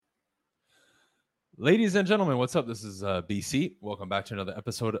Ladies and gentlemen, what's up? This is BC. Welcome back to another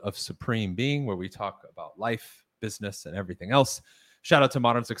episode of Supreme Being, where we talk about life, business, and everything else. Shout out to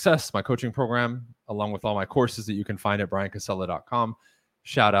Modern Success, my coaching program, along with all my courses that you can find at briancasella.com.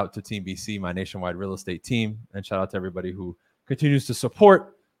 Shout out to Team BC, my nationwide real estate team, and shout out to everybody who continues to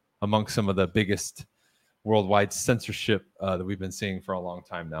support amongst some of the biggest worldwide censorship that we've been seeing for a long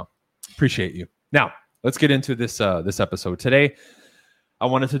time now. Appreciate you. Now, let's get into this episode today. I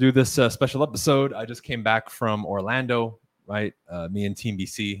wanted to do this special episode. I just came back from Orlando, right? Me and Team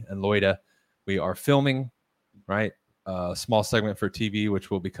BC and Loida, we are filming, right? A small segment for TV, which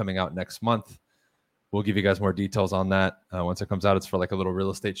will be coming out next month. We'll give you guys more details on that. Once it comes out, it's for like a little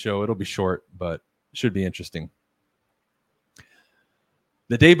real estate show. It'll be short, but it should be interesting.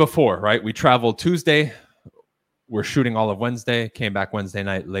 The day before, right? We traveled Tuesday. We're shooting all of Wednesday. Came back Wednesday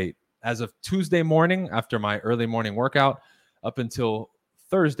night late. As of Tuesday morning, after my early morning workout, up until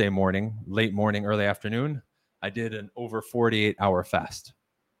Thursday morning, late morning, early afternoon, I did an over 48-hour fast.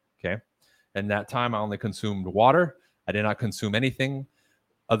 Okay. And that time I only consumed water. I did not consume anything.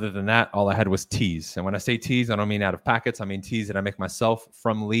 Other than that, all I had was teas. And when I say teas, I don't mean out of packets. I mean teas that I make myself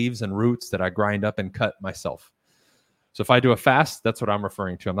from leaves and roots that I grind up and cut myself. So if I do a fast, that's what I'm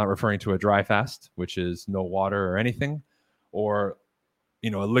referring to. I'm not referring to a dry fast, which is no water or anything, or, a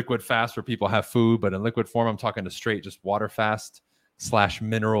liquid fast where people have food, but in liquid form, I'm talking to straight just water fast /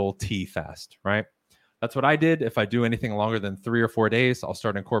 mineral tea fast, right? That's what I did. If I do anything longer than 3 or 4 days, I'll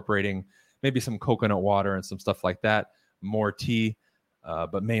start incorporating maybe some coconut water and some stuff like that, more tea,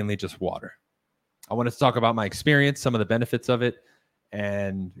 but mainly just water. I wanted to talk about my experience, some of the benefits of it,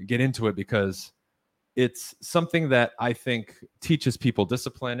 and get into it because it's something that I think teaches people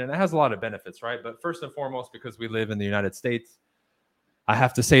discipline, and it has a lot of benefits, right? But first and foremost, because we live in the United States, I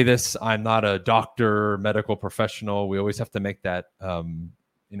have to say this, I'm not a doctor, medical professional. We always have to make that,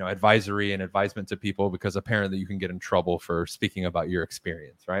 advisory and advisement to people because apparently you can get in trouble for speaking about your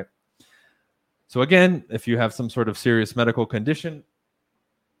experience, right? So again, if you have some sort of serious medical condition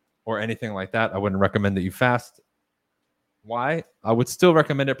or anything like that, I wouldn't recommend that you fast. Why? I would still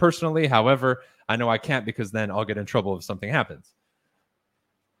recommend it personally. However, I know I can't because then I'll get in trouble if something happens.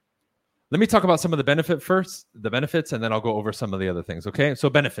 Let me talk about some of the benefits, and then I'll go over some of the other things, okay? So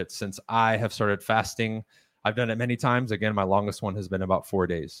benefits, since I have started fasting, I've done it many times. Again, my longest one has been about 4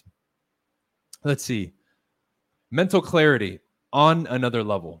 days. Let's see. Mental clarity on another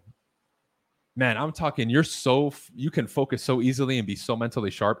level. Man, I'm talking, you can focus so easily and be so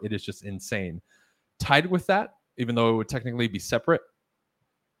mentally sharp. It is just insane. Tied with that, even though it would technically be separate,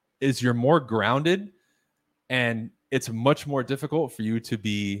 is you're more grounded, and it's much more difficult for you to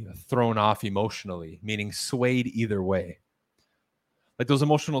be thrown off emotionally, meaning swayed either way. Like those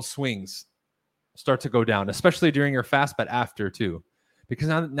emotional swings start to go down, especially during your fast, but after too. Because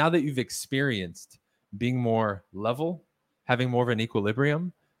now that you've experienced being more level, having more of an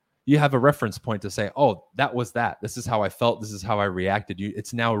equilibrium, you have a reference point to say, oh, that was that. This is how I felt. This is how I reacted.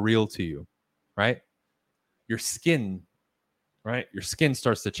 It's now real to you, right? Your skin, right? Your skin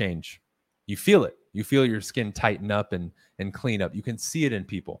starts to change. You feel it. You feel your skin tighten up and clean up. You can see it in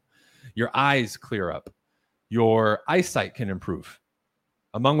people. Your eyes clear up. Your eyesight can improve,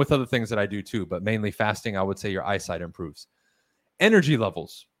 among with other things that I do too, but mainly fasting, I would say your eyesight improves. Energy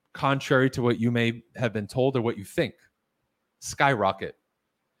levels, contrary to what you may have been told or what you think, skyrocket.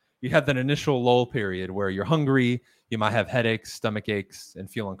 You have that initial lull period where you're hungry, you might have headaches, stomach aches,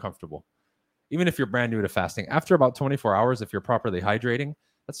 and feel uncomfortable. Even if you're brand new to fasting, after about 24 hours, if you're properly hydrating,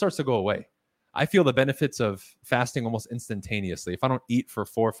 that starts to go away. I feel the benefits of fasting almost instantaneously. If I don't eat for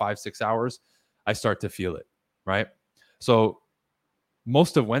 4, 5, 6 hours, I start to feel it, right? So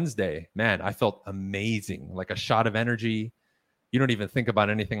most of Wednesday, man, I felt amazing, like a shot of energy. You don't even think about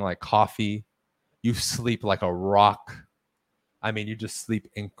anything like coffee. You sleep like a rock. I mean, you just sleep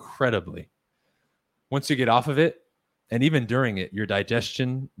incredibly. Once you get off of it, and even during it, your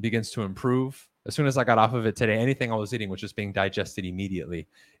digestion begins to improve. As soon as I got off of it today, anything I was eating was just being digested immediately.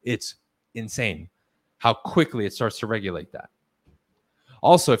 It's insane how quickly it starts to regulate that.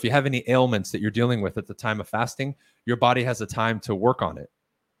 Also, if you have any ailments that you're dealing with at the time of fasting, your body has a time to work on it.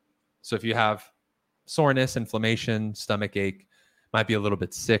 So if you have soreness, inflammation, stomach ache, might be a little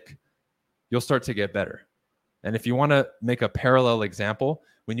bit sick, you'll start to get better. And if you want to make a parallel example,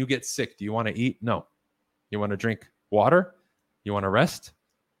 when you get sick, do you want to eat? No. You want to drink water, you want to rest,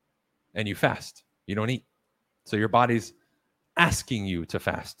 and you fast. You don't eat. So your body's asking you to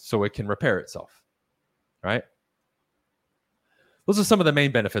fast so it can repair itself, right? Those are some of the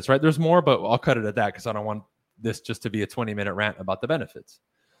main benefits, right? There's more, but I'll cut it at that because I don't want this just to be a 20-minute rant about the benefits.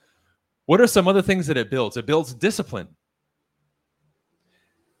 What are some other things that it builds? It builds discipline.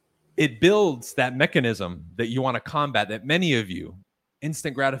 it builds that mechanism that you want to combat, that many of you,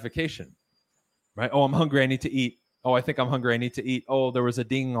 instant gratification, right? Oh, I'm hungry, I need to eat. Oh, I think I'm hungry, I need to eat. Oh, there was a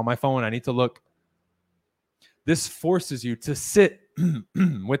ding on my phone, I need to look. This forces you to sit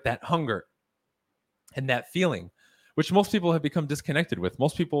with that hunger and that feeling, which most people have become disconnected with.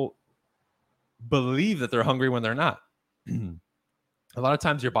 Most people believe that they're hungry when they're not. A lot of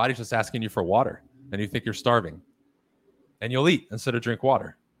times your body's just asking you for water and you think you're starving and you'll eat instead of drink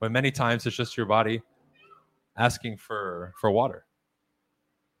water. But many times it's just your body asking for water.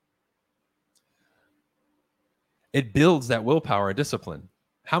 It builds that willpower and discipline.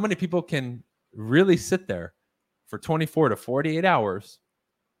 How many people can really sit there for 24 to 48 hours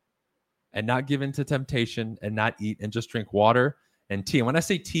and not give in to temptation and not eat and just drink water and tea? And when I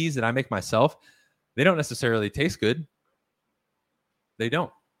say teas that I make myself, they don't necessarily taste good. They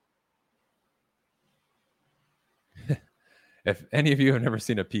don't. If any of you have never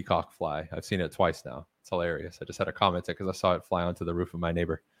seen a peacock fly, I've seen it twice now. It's hilarious. I just had to comment it because I saw it fly onto the roof of my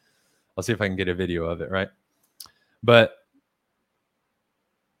neighbor. I'll see if I can get a video of it, right? But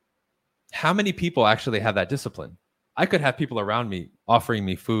how many people actually have that discipline? I could have people around me offering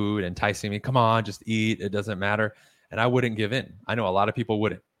me food, enticing me, come on, just eat, it doesn't matter. And I wouldn't give in. I know a lot of people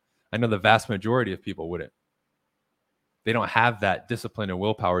wouldn't. I know the vast majority of people wouldn't. They don't have that discipline and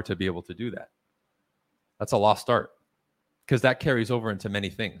willpower to be able to do that. That's a lost art because that carries over into many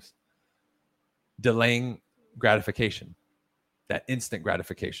things. Delaying gratification, that instant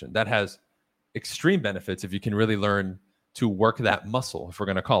gratification, that has extreme benefits if you can really learn to work that muscle, if we're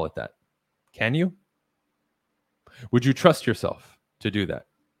going to call it that. Can you? Would you trust yourself to do that?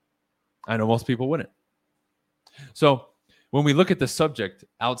 I know most people wouldn't. So when we look at the subject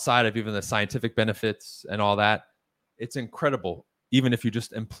outside of even the scientific benefits and all that, it's incredible, even if you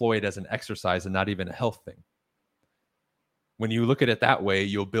just employ it as an exercise and not even a health thing. When you look at it that way,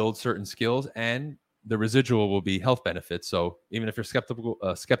 you'll build certain skills and the residual will be health benefits. So even if you're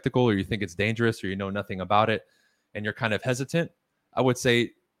skeptical or you think it's dangerous or you know nothing about it and you're kind of hesitant, I would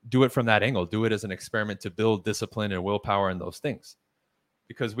say do it from that angle. Do it as an experiment to build discipline and willpower and those things,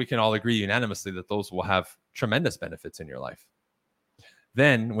 because we can all agree unanimously that those will have tremendous benefits in your life.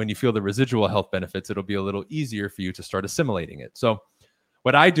 Then when you feel the residual health benefits, it'll be a little easier for you to start assimilating it. So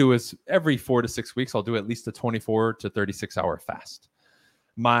what I do is every 4 to 6 weeks, I'll do at least a 24 to 36 hour fast.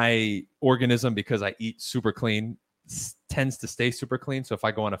 My organism, because I eat super clean, tends to stay super clean. So if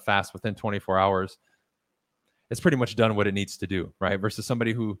I go on a fast within 24 hours, it's pretty much done what it needs to do, right? Versus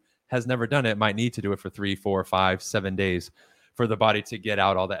somebody who has never done it might need to do it for 3, 4, 5, 7 days for the body to get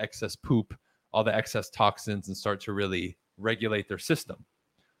out all the excess poop, all the excess toxins, and start to really regulate their system,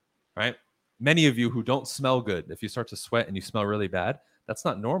 right? Many of you who don't smell good, if you start to sweat and you smell really bad, that's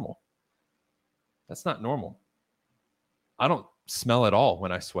not normal. That's not normal. I don't smell at all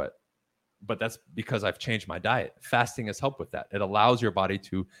when I sweat, but that's because I've changed my diet. Fasting has helped with that. It allows your body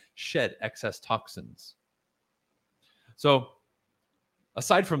to shed excess toxins. So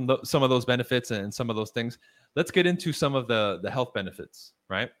aside from some of those benefits and some of those things, let's get into some of the health benefits,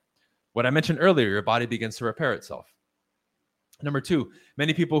 right? What I mentioned earlier, your body begins to repair itself. Number 2,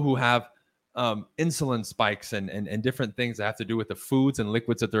 many people who have insulin spikes and different things that have to do with the foods and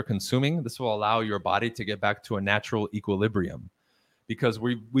liquids that they're consuming, this will allow your body to get back to a natural equilibrium. Because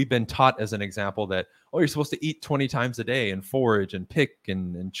we've been taught, as an example, that, oh, you're supposed to eat 20 times a day and forage and pick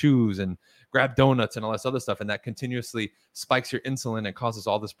and choose and grab donuts and all this other stuff. And that continuously spikes your insulin and causes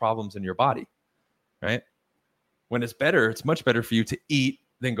all these problems in your body, right? When it's better, it's much better for you to eat,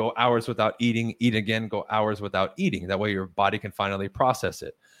 then go hours without eating, eat again, go hours without eating. That way your body can finally process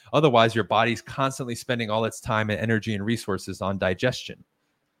it. Otherwise, your body's constantly spending all its time and energy and resources on digestion,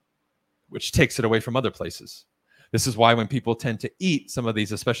 which takes it away from other places. This is why when people tend to eat some of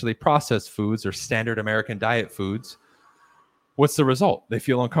these, especially processed foods or standard American diet foods, what's the result? They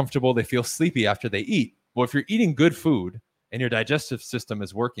feel uncomfortable. They feel sleepy after they eat. Well, if you're eating good food and your digestive system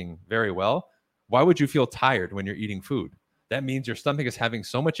is working very well, why would you feel tired when you're eating food? That means your stomach is having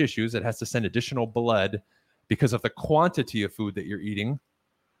so much issues it has to send additional blood because of the quantity of food that you're eating.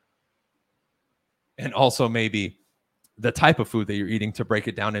 And also maybe the type of food that you're eating to break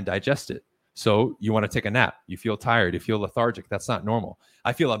it down and digest it. So you want to take a nap. You feel tired. You feel lethargic. That's not normal.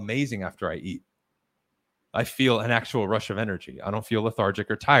 I feel amazing after I eat. I feel an actual rush of energy. I don't feel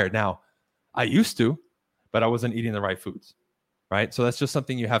lethargic or tired. Now, I used to, but I wasn't eating the right foods, right? So that's just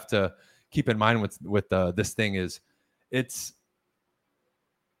something you have to keep in mind with this thing is it's...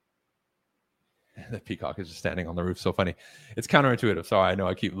 The peacock is just standing on the roof. So funny. It's counterintuitive. Sorry, I know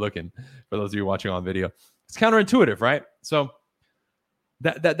I keep looking for those of you watching on video. It's counterintuitive, right? So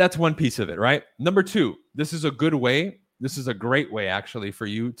that's one piece of it, right? Number 2, this is a good way This is a great way, actually, for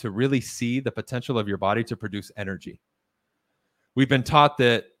you to really see the potential of your body to produce energy. We've been taught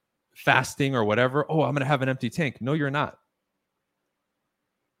that fasting or whatever, oh, I'm going to have an empty tank. No, you're not.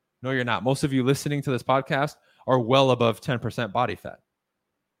 No, you're not. Most of you listening to this podcast are well above 10% body fat.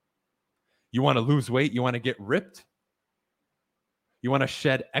 You want to lose weight? You want to get ripped? You want to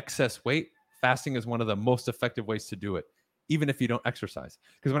shed excess weight? Fasting is one of the most effective ways to do it, even if you don't exercise.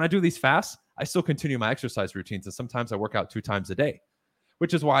 Because when I do these fasts, I still continue my exercise routines. And sometimes I work out 2 times a day,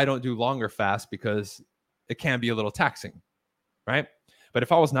 which is why I don't do longer fasts, because it can be a little taxing, right? But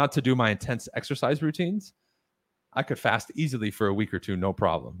if I was not to do my intense exercise routines, I could fast easily for a week or 2, no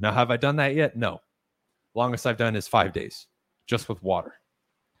problem. Now, have I done that yet? No. Longest I've done is 5 days, just with water.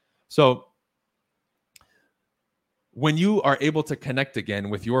 So when you are able to connect again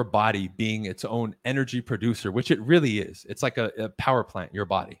with your body being its own energy producer, which it really is, it's like a power plant, your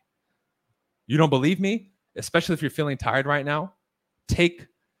body. You don't believe me? Especially if you're feeling tired right now, take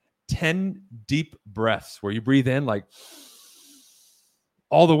 10 deep breaths where you breathe in like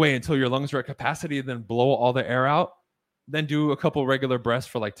all the way until your lungs are at capacity, and then blow all the air out. Then do a couple regular breaths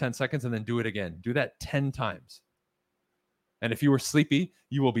for like 10 seconds and then do it again. Do that 10 times. And if you were sleepy,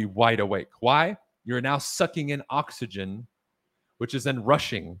 you will be wide awake. Why? You're now sucking in oxygen, which is then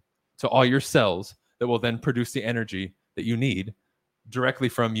rushing to all your cells that will then produce the energy that you need directly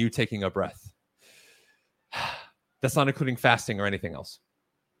from you taking a breath. That's not including fasting or anything else.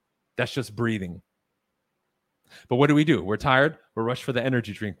 That's just breathing. But what do? We're tired. We're rushed for the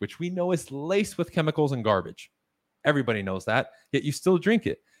energy drink, which we know is laced with chemicals and garbage. Everybody knows that, yet you still drink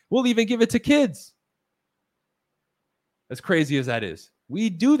it. We'll even give it to kids. As crazy as that is, we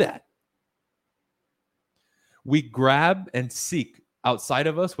do that. We grab and seek outside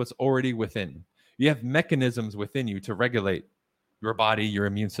of us what's already within. You have mechanisms within you to regulate your body, your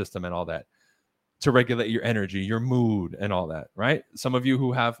immune system, and all that, to regulate your energy, your mood, and all that, right? Some of you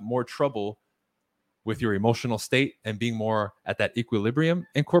who have more trouble with your emotional state and being more at that equilibrium,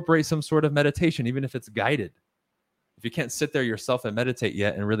 incorporate some sort of meditation, even if it's guided. If you can't sit there yourself and meditate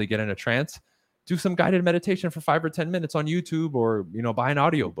yet and really get in a trance, do some guided meditation for 5 or 10 minutes on YouTube, or, buy an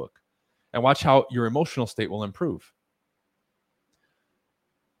audiobook and watch how your emotional state will improve.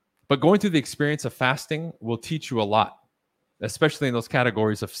 But going through the experience of fasting will teach you a lot, especially in those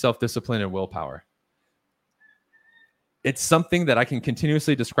categories of self-discipline and willpower. It's something that I can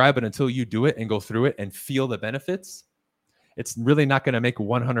continuously describe, but until you do it and go through it and feel the benefits, it's really not going to make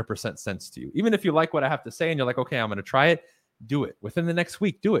 100% sense to you. Even if you like what I have to say and you're like, okay, I'm going to try it, do it. Within the next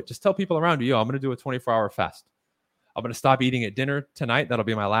week, do it. Just tell people around you, I'm going to do a 24-hour fast. I'm going to stop eating at dinner tonight. That'll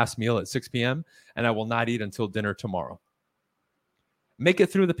be my last meal at 6 p.m. And I will not eat until dinner tomorrow. Make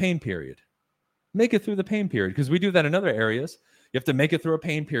it through the pain period. Make it through the pain period, because we do that in other areas. You have to make it through a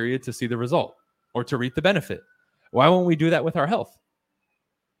pain period to see the result or to reap the benefit. Why won't we do that with our health?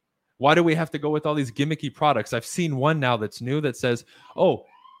 Why do we have to go with all these gimmicky products? I've seen one now that's new that says, oh,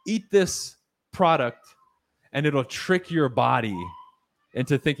 eat this product and it'll trick your body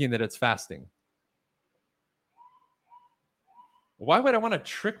into thinking that it's fasting. Why would I want to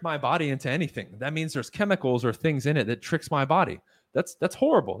trick my body into anything? That means there's chemicals or things in it that tricks my body. That's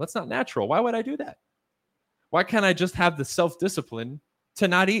horrible. That's not natural. Why would I do that? Why can't I just have the self-discipline to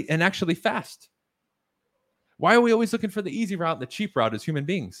not eat and actually fast? Why are we always looking for the easy route, the cheap route as human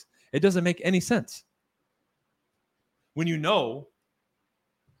beings? It doesn't make any sense. When you know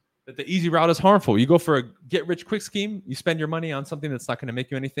that the easy route is harmful, you go for a get-rich-quick scheme, you spend your money on something that's not going to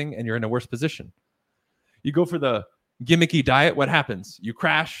make you anything, and you're in a worse position. You go for the gimmicky diet, what happens? You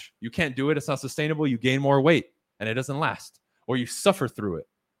crash, you can't do it, it's not sustainable, you gain more weight, and it doesn't last. Or you suffer through it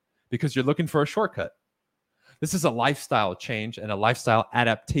because you're looking for a shortcut. This is a lifestyle change and a lifestyle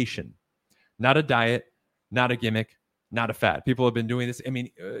adaptation, not a diet, not a gimmick, not a fad. People have been doing this. I mean,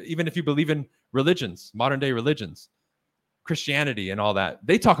 even if you believe in religions, modern day religions, Christianity and all that,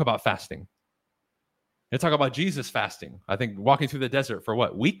 they talk about fasting. They talk about Jesus fasting. I think walking through the desert for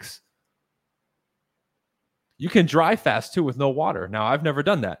what, weeks? You can dry fast too with no water. Now, I've never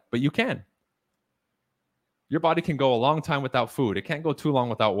done that, but you can. Your body can go a long time without food. It can't go too long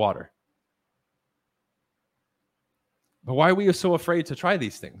without water. But why are we so afraid to try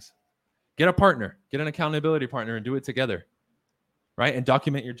these things? Get a partner, get an accountability partner, and do it together, right? And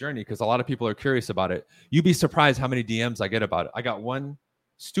document your journey, because a lot of people are curious about it. You'd be surprised how many DMs I get about it. I got one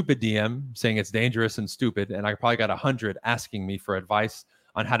stupid DM saying it's dangerous and stupid, and I probably got 100 asking me for advice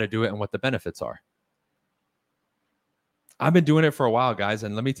on how to do it and what the benefits are. I've been doing it for a while, guys,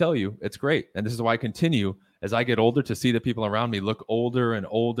 and let me tell you, it's great. And this is why I continue as I get older to see the people around me look older and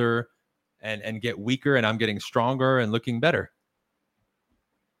older and get weaker, and I'm getting stronger and looking better.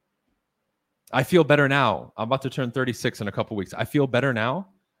 I feel better now. I'm about to turn 36 in a couple weeks. I feel better now,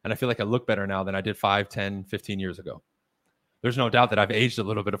 and I feel like I look better now than I did 5, 10, 15 years ago. There's no doubt that I've aged a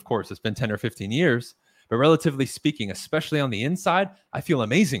little bit, of course. It's been 10 or 15 years, but relatively speaking, especially on the inside, I feel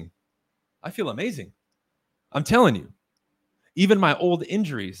amazing. I feel amazing. I'm telling you, even my old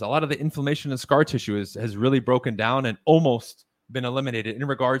injuries, a lot of the inflammation and scar tissue has really broken down and almost been eliminated in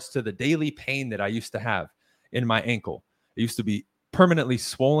regards to the daily pain that I used to have in my ankle. It used to be permanently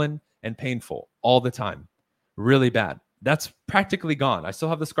swollen and painful all the time, really bad. That's practically gone. I still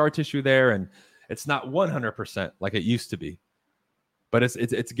have the scar tissue there, and it's not 100% like it used to be, but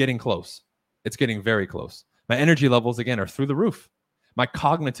it's getting close. It's getting very close. My energy levels, again, are through the roof. My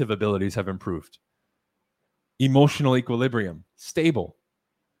cognitive abilities have improved. Emotional equilibrium, stable.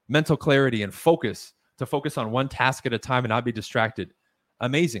 Mental clarity and focus, to focus on one task at a time and not be distracted.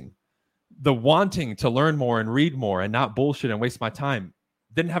 Amazing. The wanting to learn more and read more and not bullshit and waste my time.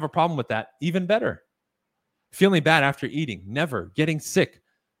 Didn't have a problem with that. Even better. Feeling bad after eating. Never. Getting sick.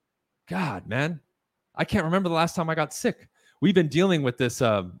 God, man. I can't remember the last time I got sick. We've been dealing with this.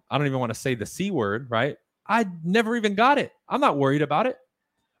 I don't even want to say the C word, right? I never even got it. I'm not worried about it.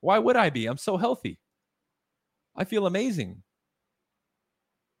 Why would I be? I'm so healthy. I feel amazing.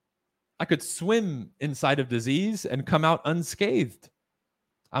 I could swim inside of disease and come out unscathed.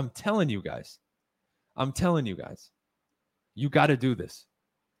 I'm telling you guys. I'm telling you guys. You got to do this.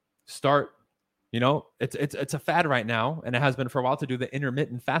 Start, it's a fad right now, and it has been for a while, to do the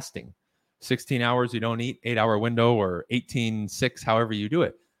intermittent fasting. 16 hours you don't eat, 8-hour window, or 18-6, however you do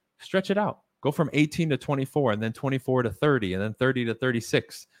it. Stretch it out. Go from 18 to 24, and then 24 to 30, and then 30 to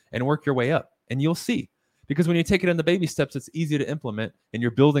 36, and work your way up. And you'll see. Because when you take it in the baby steps, it's easy to implement, and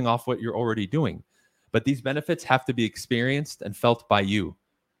you're building off what you're already doing. But these benefits have to be experienced and felt by you.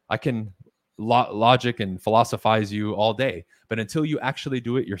 I can logic and philosophize you all day, but until you actually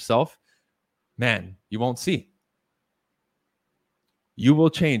do it yourself, man, you won't see. You will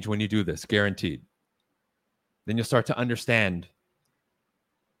change when you do this, guaranteed. Then you'll start to understand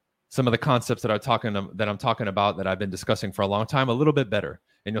some of the concepts that I'm talking about, that I've been discussing for a long time, a little bit better.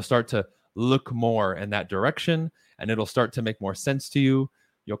 And you'll start to look more in that direction, and it'll start to make more sense to you.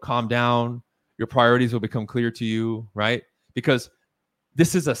 You'll calm down. Your priorities will become clear to you, right? Because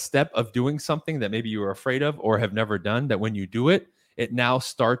this is a step of doing something that maybe you were afraid of or have never done, that when you do it, it now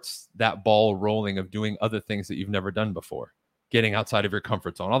starts that ball rolling of doing other things that you've never done before, getting outside of your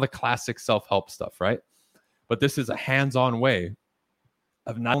comfort zone, all the classic self-help stuff, right? But this is a hands-on way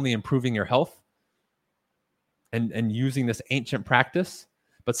of not only improving your health and using this ancient practice,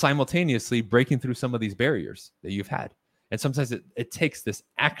 but simultaneously breaking through some of these barriers that you've had. And sometimes it takes this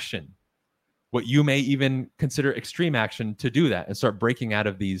action, what you may even consider extreme action, to do that and start breaking out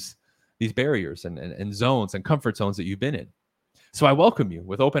of these barriers and zones and comfort zones that you've been in. So I welcome you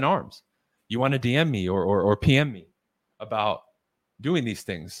with open arms. You want to DM me or PM me about doing these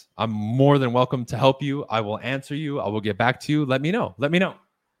things, I'm more than welcome to help you. I will answer you. I will get back to you. Let me know.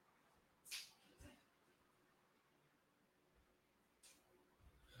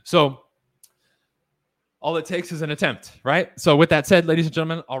 So all it takes is an attempt, right? So with that said, ladies and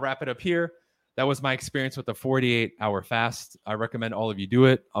gentlemen, I'll wrap it up here. That was my experience with the 48-hour fast. I recommend all of you do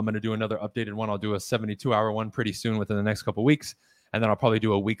it. I'm going to do another updated one. I'll do a 72-hour one pretty soon, within the next couple of weeks. And then I'll probably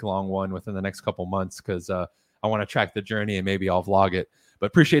do a week-long one within the next couple of months, because I want to track the journey, and maybe I'll vlog it. But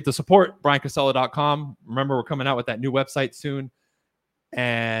appreciate the support. BrianCasella.com. Remember, we're coming out with that new website soon.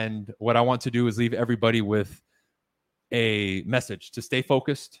 And what I want to do is leave everybody with a message to stay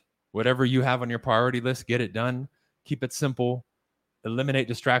focused. Whatever you have on your priority list, get it done. Keep it simple. Eliminate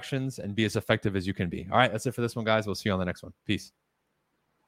distractions and be as effective as you can be. All right, that's it for this one, guys. We'll see you on the next one. Peace.